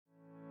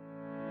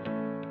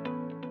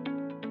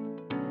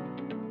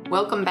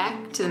Welcome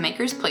back to The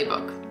Maker's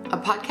Playbook, a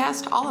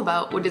podcast all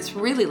about what it's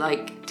really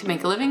like to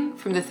make a living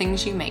from the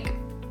things you make.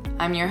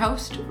 I'm your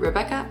host,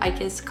 Rebecca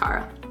Ikes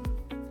Kara.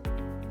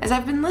 As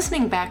I've been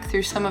listening back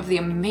through some of the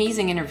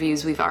amazing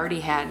interviews we've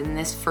already had in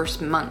this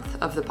first month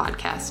of the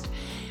podcast,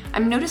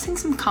 I'm noticing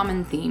some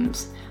common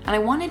themes, and I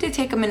wanted to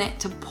take a minute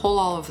to pull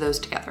all of those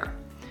together.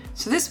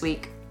 So this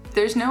week,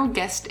 there's no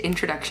guest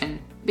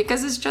introduction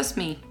because it's just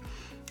me.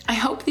 I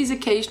hope these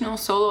occasional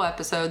solo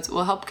episodes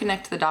will help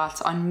connect the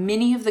dots on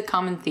many of the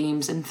common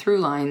themes and through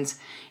lines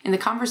in the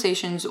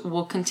conversations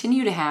we'll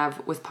continue to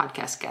have with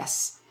podcast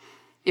guests.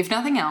 If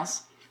nothing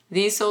else,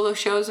 these solo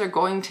shows are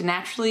going to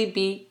naturally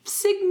be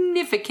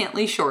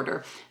significantly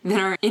shorter than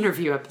our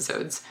interview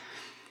episodes.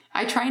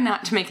 I try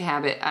not to make a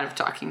habit out of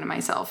talking to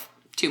myself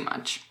too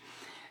much.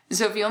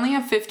 So if you only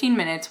have 15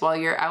 minutes while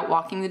you're out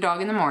walking the dog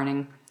in the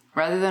morning,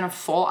 rather than a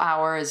full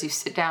hour as you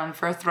sit down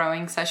for a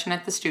throwing session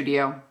at the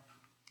studio,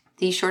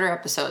 these shorter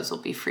episodes will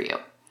be for you.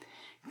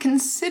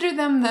 Consider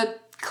them the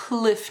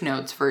Cliff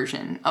Notes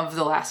version of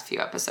the last few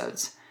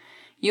episodes.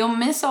 You'll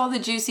miss all the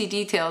juicy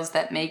details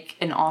that make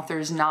an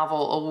author's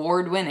novel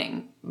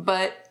award-winning,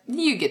 but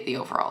you get the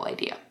overall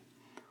idea.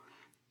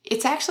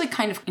 It's actually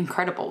kind of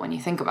incredible when you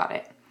think about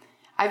it.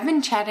 I've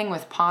been chatting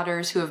with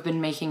potters who have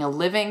been making a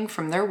living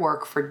from their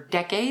work for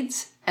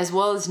decades, as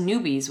well as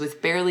newbies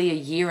with barely a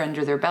year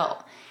under their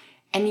belt.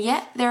 And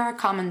yet there are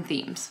common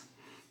themes.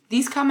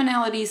 These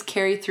commonalities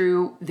carry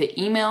through the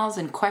emails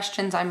and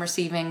questions I'm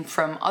receiving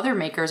from other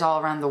makers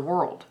all around the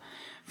world,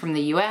 from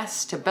the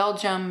US to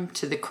Belgium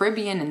to the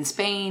Caribbean and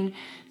Spain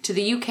to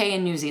the UK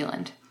and New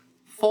Zealand,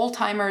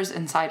 full-timers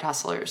and side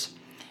hustlers.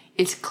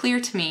 It's clear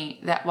to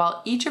me that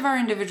while each of our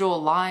individual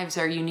lives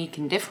are unique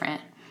and different,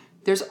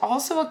 there's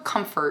also a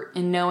comfort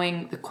in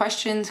knowing the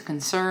questions,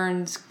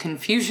 concerns,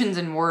 confusions,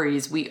 and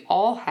worries we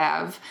all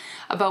have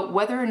about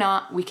whether or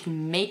not we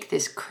can make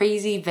this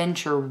crazy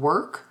venture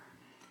work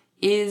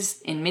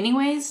is, in many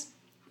ways,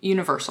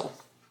 universal.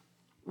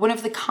 One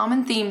of the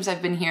common themes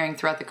I've been hearing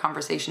throughout the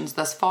conversations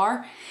thus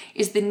far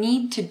is the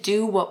need to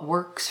do what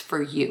works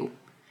for you.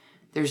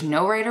 There's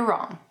no right or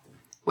wrong,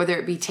 whether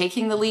it be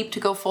taking the leap to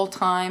go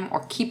full-time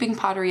or keeping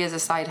pottery as a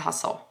side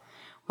hustle,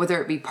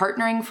 whether it be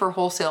partnering for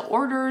wholesale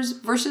orders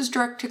versus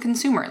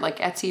direct-to-consumer like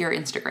Etsy or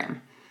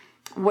Instagram.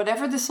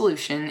 Whatever the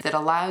solution that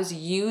allows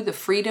you the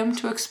freedom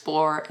to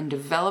explore and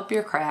develop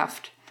your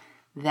craft,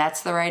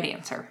 that's the right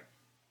answer.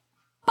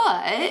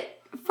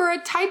 But for a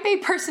type A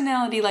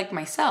personality like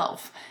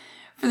myself,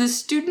 for the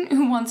student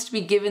who wants to be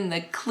given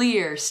the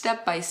clear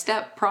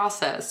step-by-step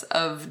process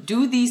of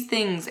do these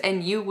things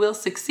and you will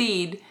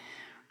succeed,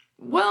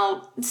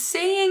 well,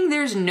 saying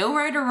there's no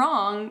right or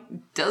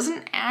wrong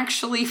doesn't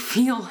actually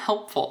feel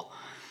helpful.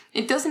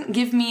 It doesn't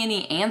give me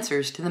any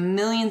answers to the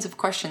millions of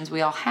questions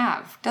we all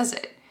have, does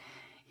it?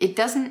 It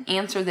doesn't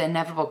answer the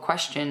inevitable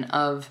question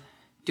of,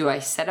 do I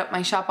set up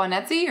my shop on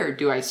Etsy or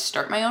do I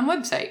start my own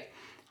website?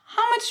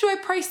 How much do I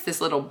price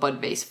this little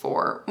bud vase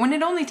for when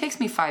it only takes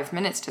me 5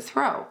 minutes to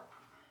throw?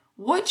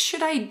 What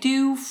should I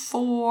do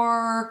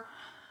for...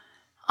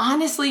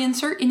 Honestly,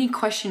 insert any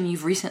question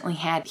you've recently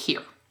had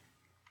here.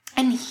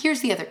 And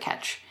here's the other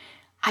catch.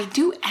 I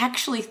do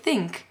actually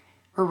think,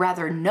 or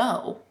rather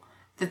know,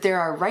 that there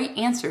are right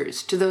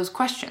answers to those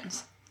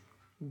questions,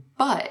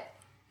 but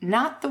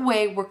not the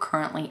way we're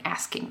currently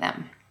asking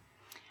them.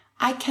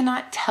 I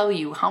cannot tell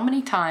you how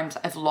many times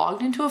I've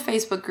logged into a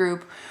Facebook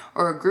group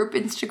or a group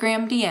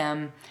Instagram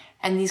DM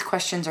and these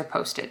questions are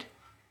posted.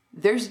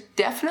 There's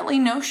definitely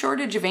no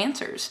shortage of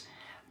answers,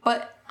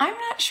 but I'm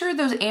not sure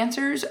those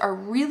answers are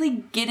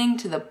really getting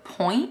to the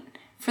point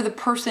for the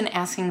person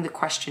asking the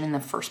question in the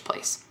first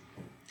place.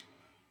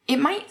 It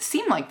might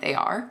seem like they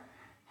are.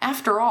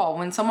 After all,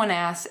 when someone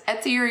asks,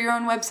 Etsy or your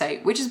own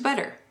website, which is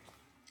better?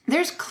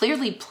 There's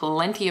clearly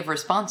plenty of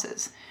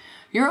responses.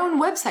 Your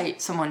own website,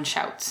 someone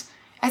shouts.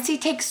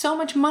 Etsy takes so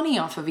much money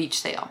off of each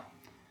sale.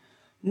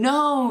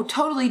 No,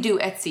 totally do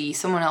Etsy,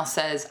 someone else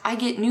says. I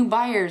get new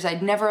buyers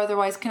I'd never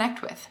otherwise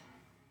connect with.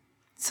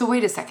 So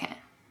wait a second.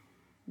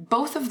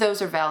 Both of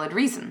those are valid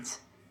reasons,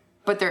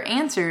 but their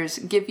answers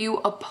give you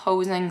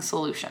opposing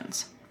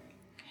solutions,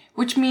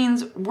 which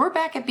means we're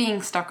back at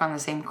being stuck on the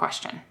same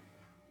question.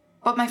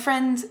 But my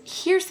friends,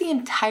 here's the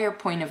entire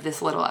point of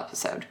this little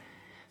episode.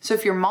 So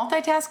if you're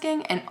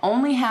multitasking and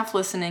only half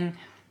listening,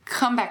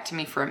 come back to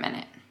me for a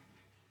minute.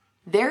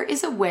 There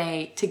is a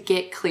way to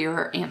get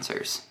clearer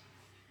answers.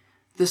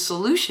 The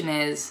solution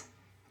is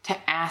to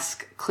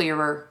ask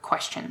clearer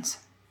questions.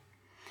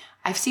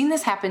 I've seen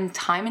this happen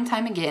time and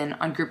time again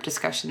on group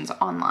discussions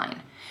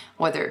online,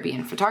 whether it be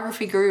in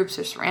photography groups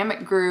or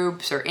ceramic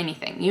groups or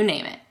anything, you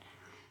name it.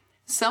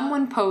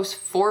 Someone posts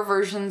 4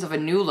 versions of a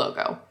new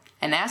logo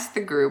and asks the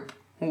group,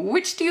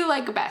 which do you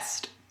like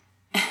best?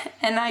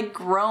 And I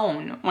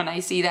groan when I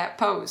see that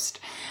post.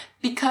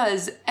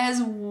 Because as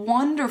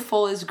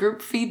wonderful as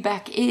group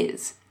feedback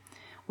is,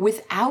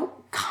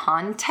 without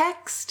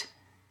context,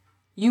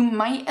 you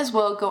might as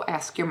well go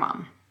ask your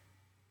mom.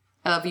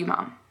 I love you,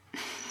 Mom.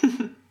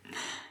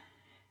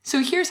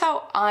 So here's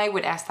how I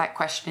would ask that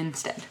question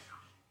instead.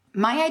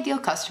 My ideal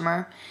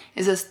customer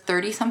is a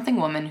 30-something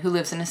woman who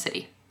lives in a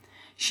city.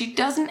 She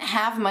doesn't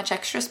have much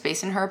extra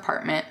space in her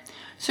apartment,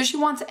 so she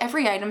wants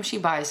every item she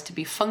buys to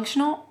be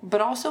functional, but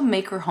also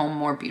make her home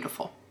more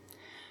beautiful.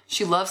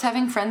 She loves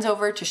having friends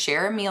over to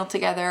share a meal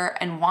together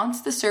and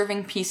wants the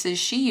serving pieces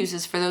she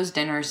uses for those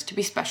dinners to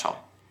be special.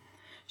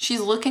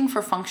 She's looking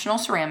for functional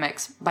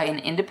ceramics by an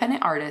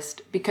independent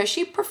artist because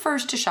she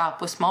prefers to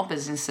shop with small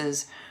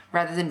businesses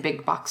rather than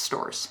big box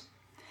stores.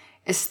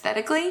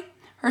 Aesthetically,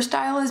 her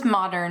style is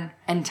modern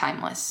and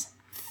timeless.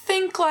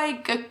 Think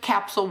like a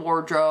capsule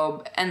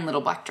wardrobe and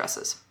little black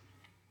dresses.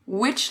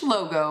 Which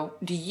logo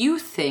do you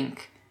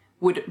think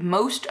would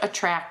most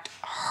attract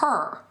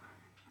her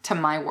to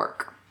my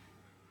work?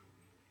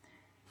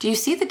 Do you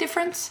see the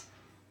difference?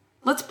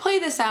 Let's play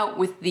this out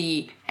with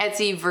the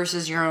Etsy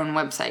versus your own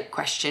website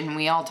question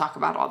we all talk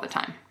about all the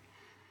time.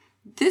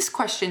 This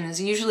question is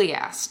usually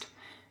asked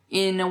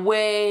in a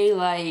way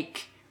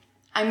like,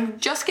 I'm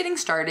just getting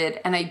started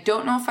and I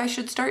don't know if I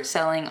should start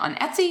selling on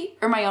Etsy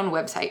or my own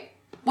website.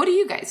 What do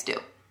you guys do?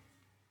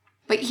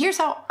 But here's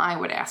how I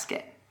would ask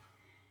it.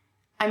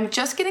 I'm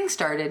just getting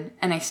started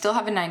and I still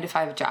have a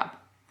 9-to-5 job.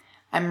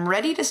 I'm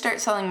ready to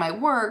start selling my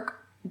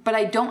work, but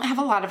I don't have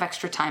a lot of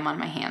extra time on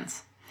my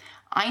hands.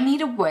 I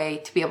need a way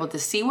to be able to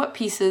see what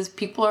pieces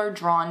people are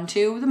drawn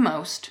to the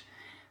most,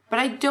 but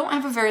I don't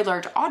have a very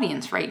large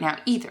audience right now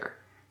either.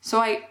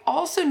 So I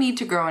also need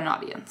to grow an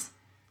audience.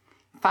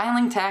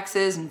 Filing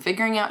taxes and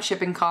figuring out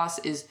shipping costs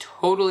is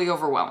totally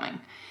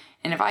overwhelming.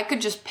 And if I could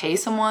just pay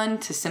someone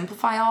to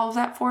simplify all of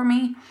that for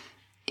me,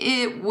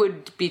 it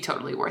would be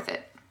totally worth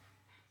it.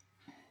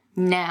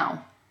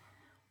 Now,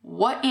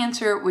 what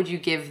answer would you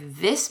give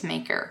this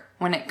maker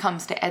when it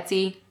comes to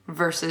Etsy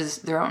versus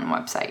their own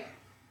website?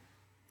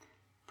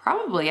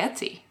 Probably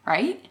Etsy,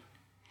 right?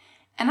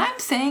 And I'm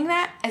saying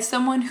that as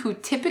someone who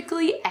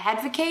typically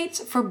advocates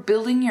for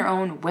building your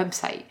own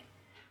website.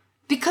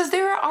 Because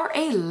there are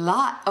a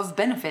lot of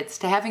benefits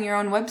to having your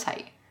own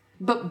website.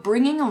 But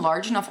bringing a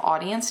large enough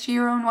audience to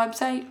your own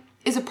website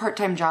is a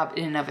part-time job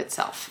in and of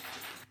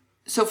itself.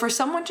 So for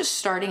someone just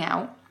starting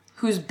out,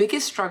 whose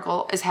biggest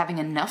struggle is having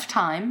enough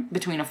time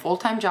between a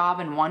full-time job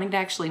and wanting to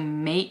actually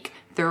make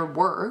their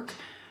work,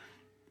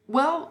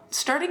 well,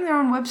 starting their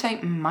own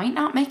website might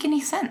not make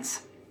any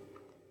sense.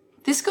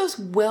 This goes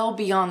well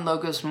beyond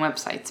logos and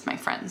websites, my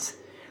friends.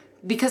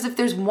 Because if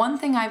there's one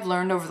thing I've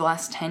learned over the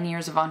last 10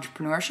 years of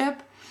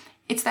entrepreneurship,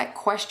 it's that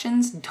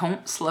questions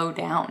don't slow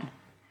down.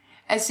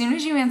 As soon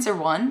as you answer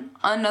one,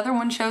 another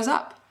one shows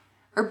up.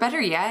 Or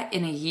better yet,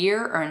 in a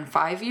year or in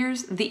 5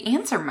 years, the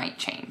answer might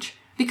change.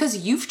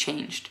 Because you've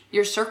changed,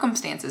 your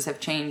circumstances have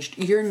changed,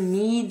 your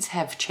needs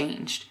have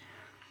changed.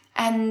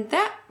 And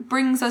that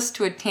brings us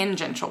to a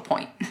tangential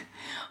point.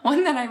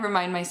 One that I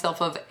remind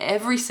myself of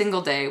every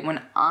single day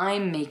when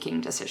I'm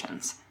making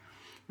decisions.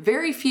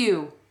 Very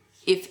few,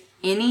 if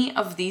any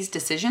of these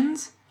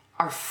decisions,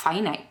 are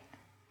finite.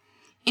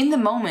 In the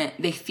moment,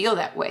 they feel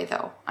that way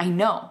though. I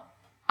know.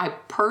 I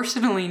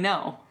personally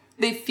know.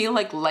 They feel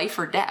like life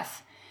or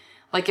death.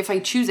 Like if I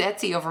choose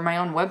Etsy over my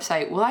own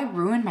website, will I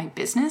ruin my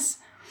business?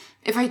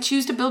 If I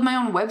choose to build my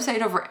own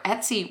website over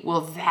Etsy,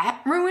 will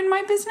that ruin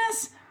my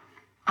business?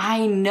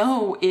 I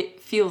know it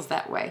feels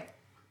that way.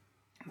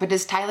 But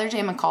as Tyler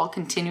J. McCall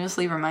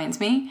continuously reminds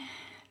me,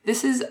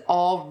 this is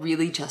all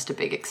really just a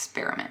big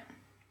experiment.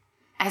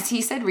 As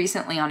he said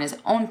recently on his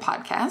own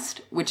podcast,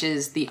 which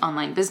is the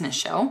Online Business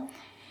Show,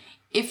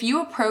 if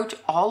you approach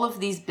all of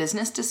these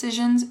business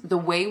decisions the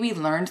way we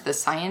learned the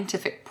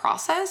scientific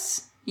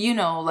process,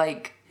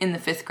 like in the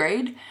 5th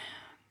grade,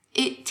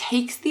 it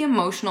takes the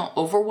emotional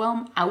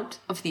overwhelm out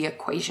of the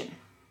equation.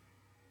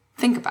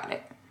 Think about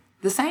it.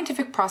 The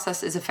scientific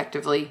process is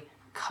effectively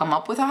come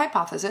up with a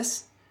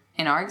hypothesis.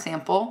 In our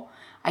example,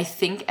 I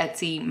think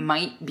Etsy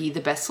might be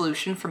the best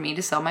solution for me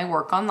to sell my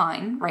work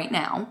online right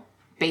now,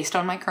 based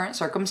on my current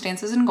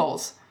circumstances and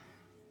goals.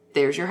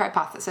 There's your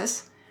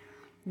hypothesis.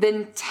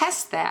 Then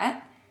test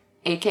that,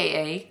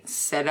 aka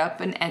set up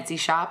an Etsy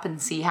shop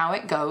and see how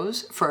it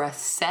goes for a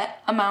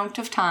set amount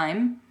of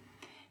time.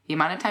 The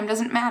amount of time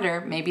doesn't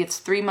matter. Maybe it's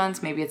 3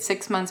 months, maybe it's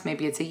 6 months,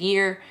 maybe it's a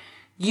year.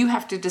 You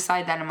have to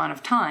decide that amount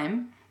of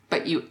time,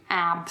 but you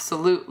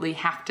absolutely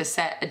have to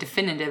set a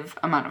definitive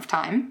amount of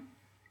time.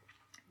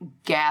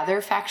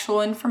 Gather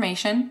factual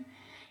information,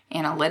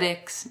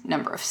 analytics,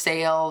 number of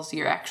sales,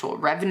 your actual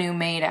revenue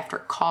made after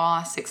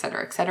costs,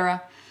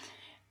 etc.,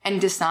 and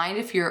decide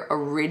if your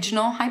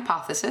original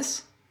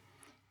hypothesis,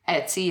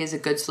 Etsy is a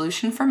good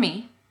solution for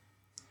me,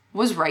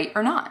 was right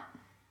or not.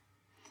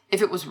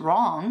 If it was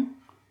wrong,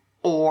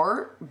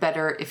 or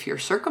better, if your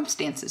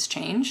circumstances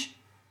change,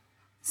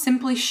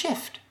 simply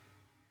shift.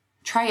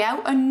 Try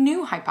out a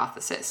new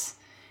hypothesis.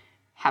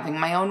 Having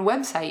my own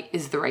website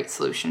is the right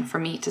solution for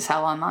me to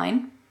sell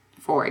online,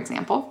 for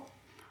example,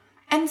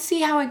 and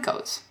see how it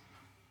goes.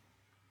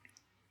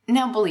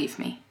 Now, believe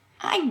me,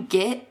 I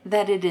get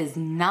that it is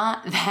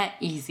not that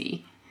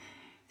easy.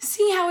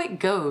 See how it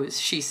goes,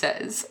 she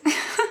says.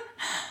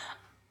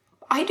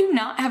 I do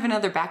not have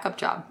another backup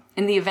job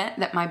in the event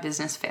that my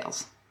business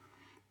fails.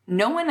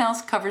 No one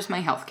else covers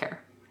my healthcare.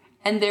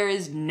 and there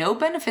is no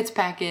benefits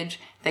package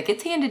that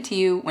gets handed to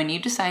you when you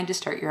decide to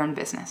start your own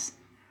business.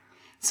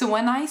 So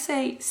when I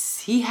say,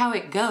 see how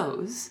it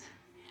goes,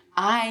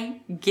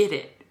 I get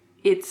it.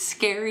 It's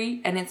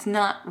scary and it's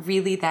not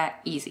really that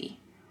easy.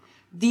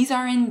 These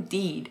are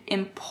indeed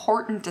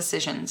important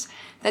decisions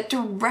that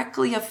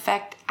directly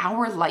affect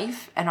our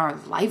life and our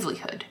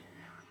livelihood.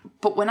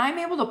 But when I'm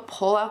able to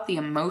pull out the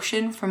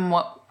emotion from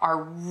what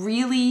are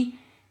really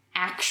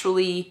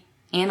actually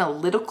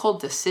analytical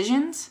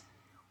decisions,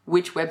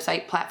 which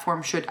website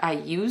platform should I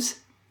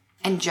use,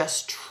 and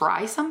just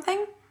try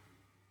something,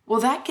 well,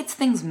 that gets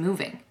things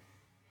moving.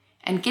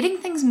 And getting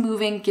things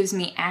moving gives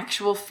me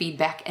actual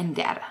feedback and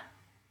data.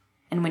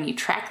 And when you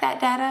track that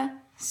data,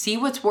 see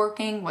what's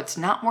working, what's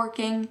not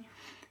working,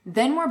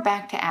 then we're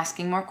back to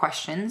asking more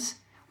questions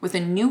with a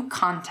new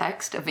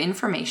context of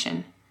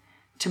information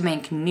to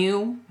make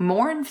new,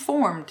 more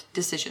informed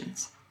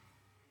decisions.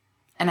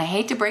 And I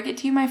hate to break it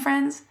to you, my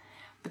friends,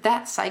 but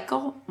that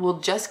cycle will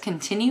just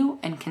continue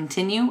and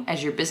continue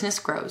as your business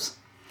grows,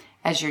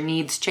 as your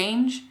needs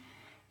change,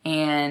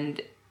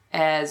 and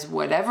as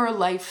whatever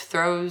life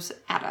throws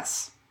at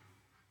us.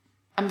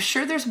 I'm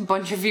sure there's a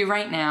bunch of you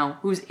right now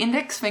whose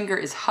index finger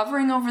is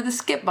hovering over the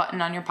skip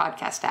button on your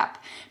podcast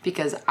app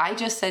because I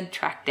just said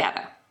track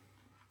data.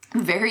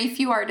 Very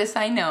few artists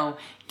I know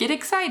get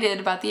excited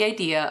about the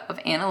idea of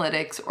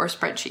analytics or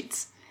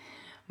spreadsheets.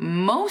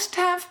 Most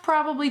have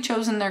probably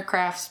chosen their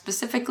craft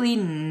specifically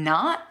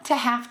not to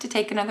have to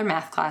take another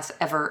math class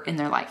ever in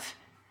their life.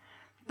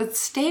 But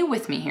stay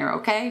with me here,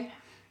 okay?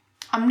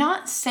 I'm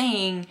not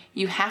saying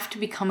you have to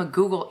become a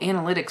Google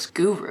Analytics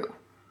guru.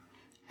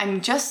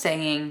 I'm just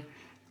saying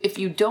if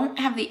you don't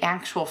have the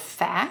actual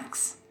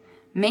facts,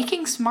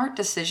 making smart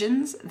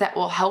decisions that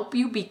will help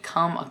you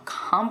become a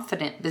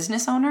confident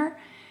business owner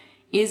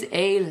is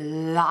a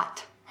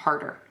lot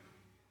harder.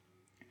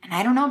 And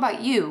I don't know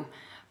about you,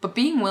 but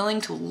being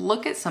willing to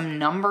look at some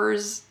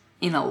numbers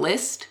in a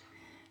list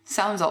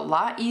sounds a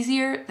lot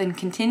easier than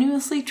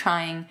continuously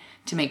trying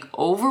to make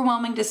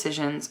overwhelming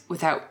decisions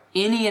without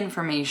any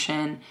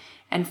information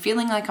and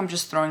feeling like I'm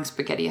just throwing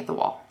spaghetti at the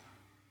wall.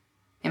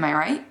 Am I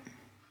right?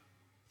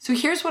 So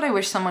here's what I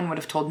wish someone would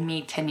have told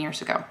me 10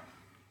 years ago.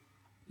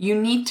 You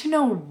need to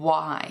know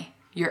why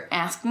you're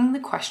asking the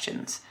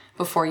questions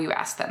before you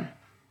ask them.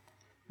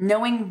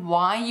 Knowing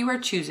why you are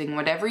choosing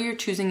whatever you're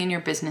choosing in your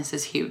business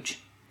is huge.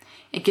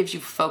 It gives you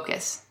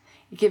focus.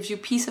 It gives you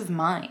peace of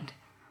mind.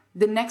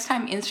 The next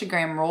time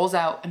Instagram rolls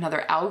out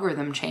another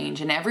algorithm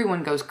change and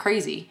everyone goes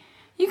crazy,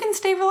 you can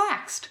stay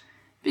relaxed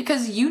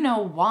because you know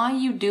why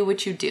you do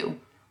what you do,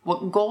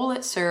 what goal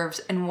it serves,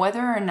 and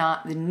whether or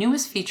not the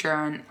newest feature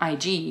on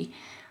IG,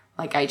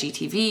 like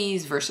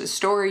IGTVs versus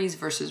stories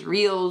versus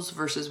reels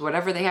versus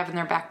whatever they have in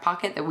their back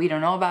pocket that we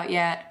don't know about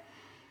yet,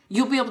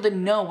 you'll be able to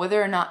know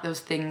whether or not those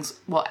things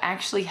will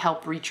actually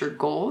help reach your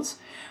goals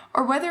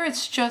or whether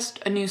it's just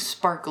a new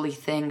sparkly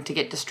thing to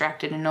get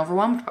distracted and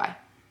overwhelmed by.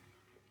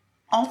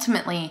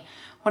 Ultimately,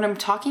 what I'm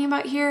talking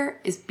about here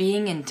is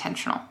being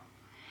intentional.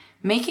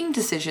 Making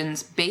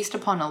decisions based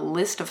upon a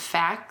list of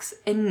facts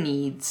and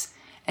needs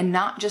and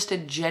not just a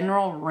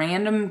general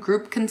random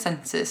group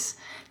consensus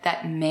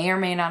that may or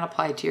may not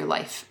apply to your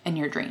life and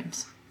your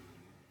dreams.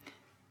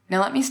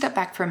 Now let me step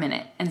back for a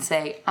minute and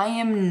say I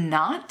am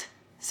not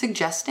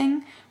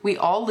suggesting we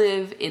all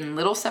live in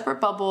little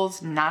separate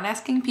bubbles, not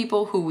asking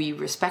people who we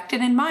respect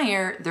and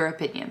admire their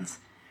opinions.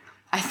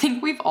 I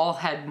think we've all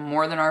had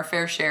more than our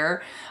fair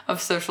share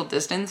of social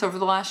distance over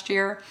the last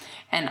year,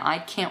 and I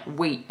can't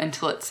wait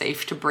until it's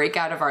safe to break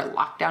out of our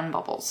lockdown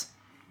bubbles.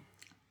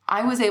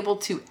 I was able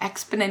to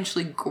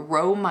exponentially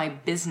grow my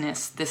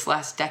business this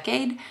last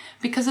decade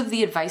because of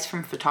the advice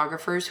from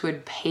photographers who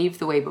had paved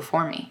the way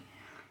before me.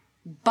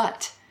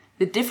 But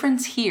the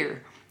difference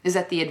here is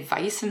that the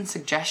advice and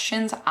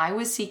suggestions I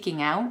was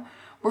seeking out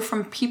were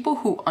from people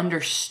who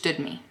understood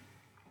me.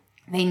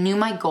 They knew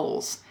my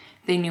goals,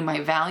 they knew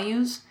my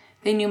values,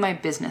 they knew my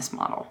business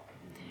model.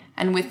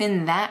 And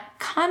within that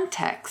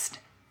context,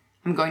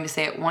 I'm going to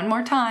say it one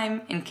more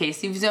time in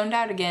case you've zoned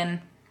out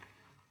again.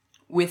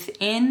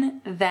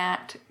 Within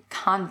that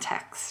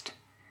context,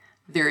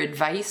 their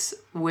advice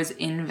was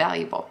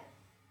invaluable.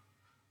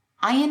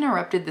 I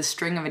interrupted the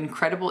string of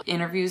incredible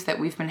interviews that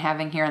we've been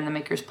having here on the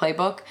Maker's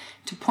Playbook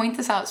to point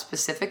this out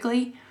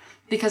specifically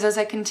because as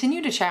I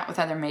continue to chat with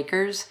other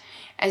makers,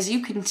 as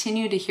you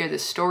continue to hear the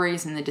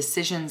stories and the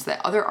decisions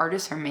that other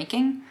artists are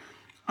making,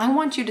 I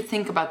want you to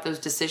think about those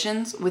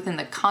decisions within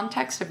the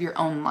context of your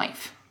own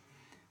life.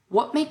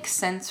 What makes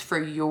sense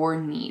for your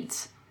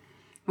needs?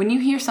 When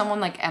you hear someone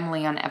like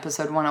Emily on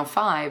episode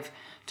 105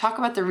 talk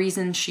about the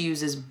reasons she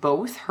uses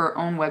both her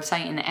own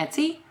website and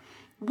Etsy,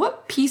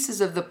 what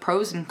pieces of the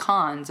pros and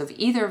cons of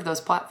either of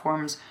those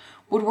platforms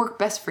would work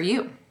best for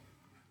you?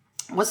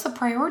 What's the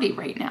priority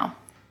right now?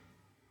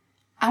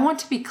 I want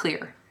to be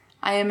clear.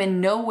 I am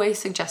in no way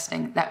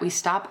suggesting that we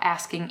stop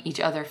asking each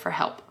other for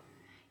help.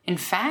 In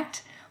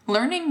fact,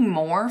 learning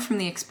more from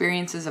the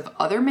experiences of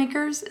other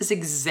makers is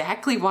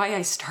exactly why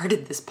I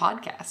started this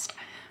podcast.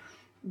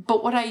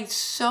 But what I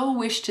so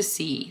wish to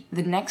see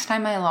the next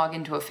time I log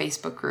into a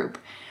Facebook group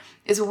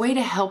is a way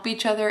to help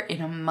each other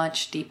in a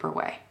much deeper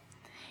way.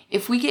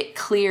 If we get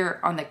clear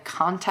on the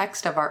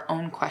context of our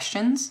own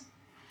questions,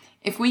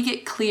 if we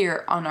get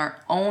clear on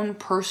our own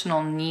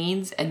personal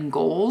needs and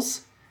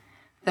goals,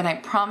 then I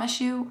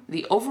promise you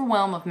the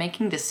overwhelm of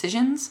making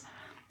decisions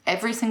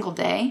every single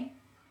day,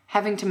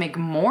 having to make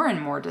more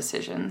and more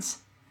decisions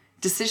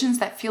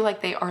that feel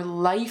like they are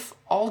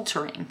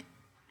life-altering,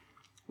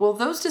 well,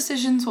 those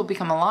decisions will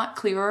become a lot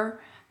clearer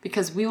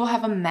because we will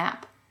have a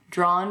map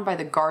drawn by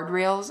the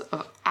guardrails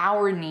of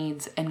our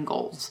needs and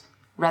goals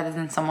rather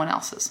than someone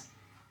else's.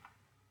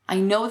 I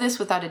know this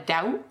without a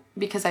doubt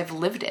because I've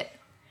lived it.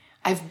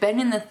 I've been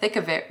in the thick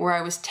of it where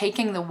I was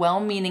taking the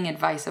well-meaning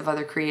advice of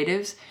other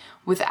creatives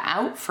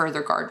without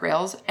further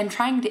guardrails and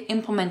trying to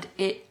implement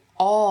it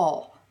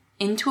all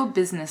into a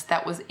business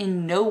that was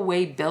in no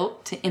way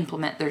built to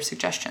implement their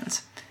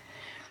suggestions.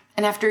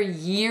 And after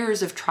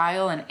years of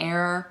trial and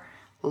error,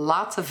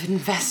 lots of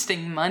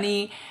investing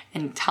money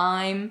and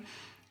time,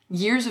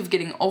 years of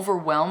getting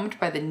overwhelmed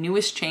by the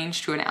newest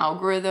change to an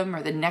algorithm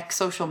or the next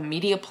social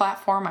media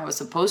platform I was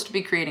supposed to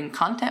be creating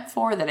content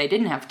for that I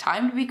didn't have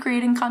time to be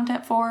creating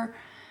content for.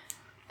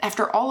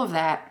 After all of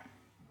that,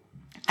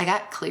 I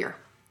got clear.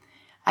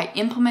 I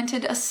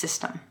implemented a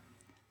system,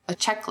 a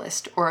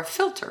checklist, or a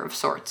filter of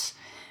sorts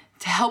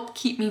to help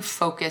keep me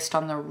focused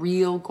on the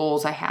real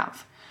goals I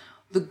have,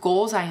 the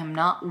goals I am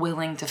not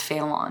willing to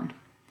fail on.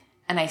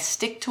 And I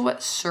stick to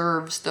what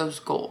serves those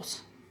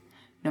goals,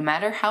 no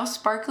matter how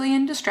sparkly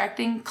and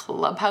distracting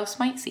Clubhouse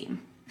might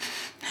seem.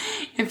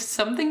 If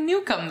something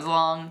new comes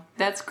along,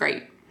 that's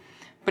great,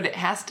 but it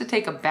has to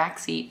take a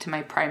backseat to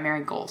my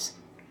primary goals.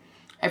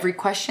 Every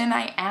question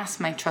I ask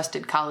my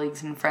trusted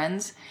colleagues and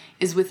friends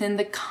is within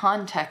the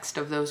context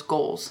of those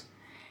goals,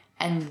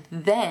 and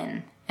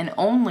then, and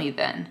only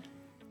then,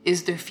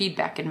 is their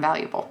feedback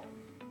invaluable.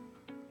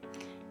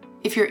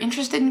 If you're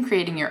interested in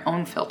creating your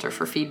own filter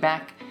for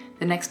feedback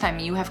the next time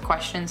you have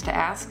questions to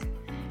ask,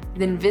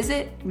 then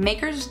visit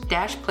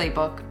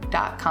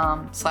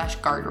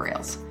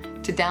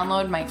makers-playbook.com/guardrails to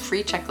download my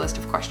free checklist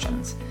of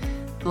questions.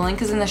 The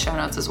link is in the show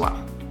notes as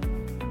well.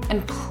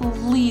 And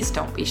please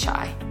don't be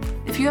shy.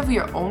 If you have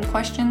your own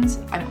questions,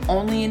 I'm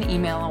only an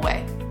email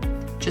away.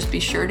 Just be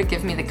sure to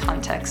give me the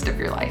context of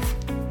your life.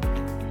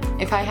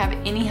 If I have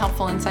any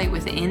helpful insight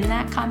within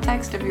that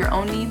context of your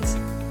own needs,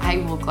 I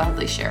will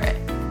gladly share it.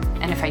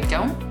 And if I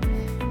don't,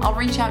 I'll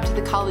reach out to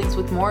the colleagues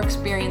with more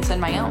experience than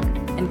my own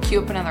and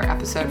queue up another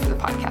episode for the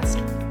podcast.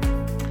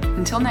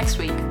 Until next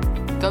week,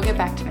 go get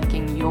back to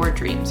making your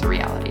dreams a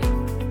reality.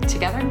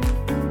 Together,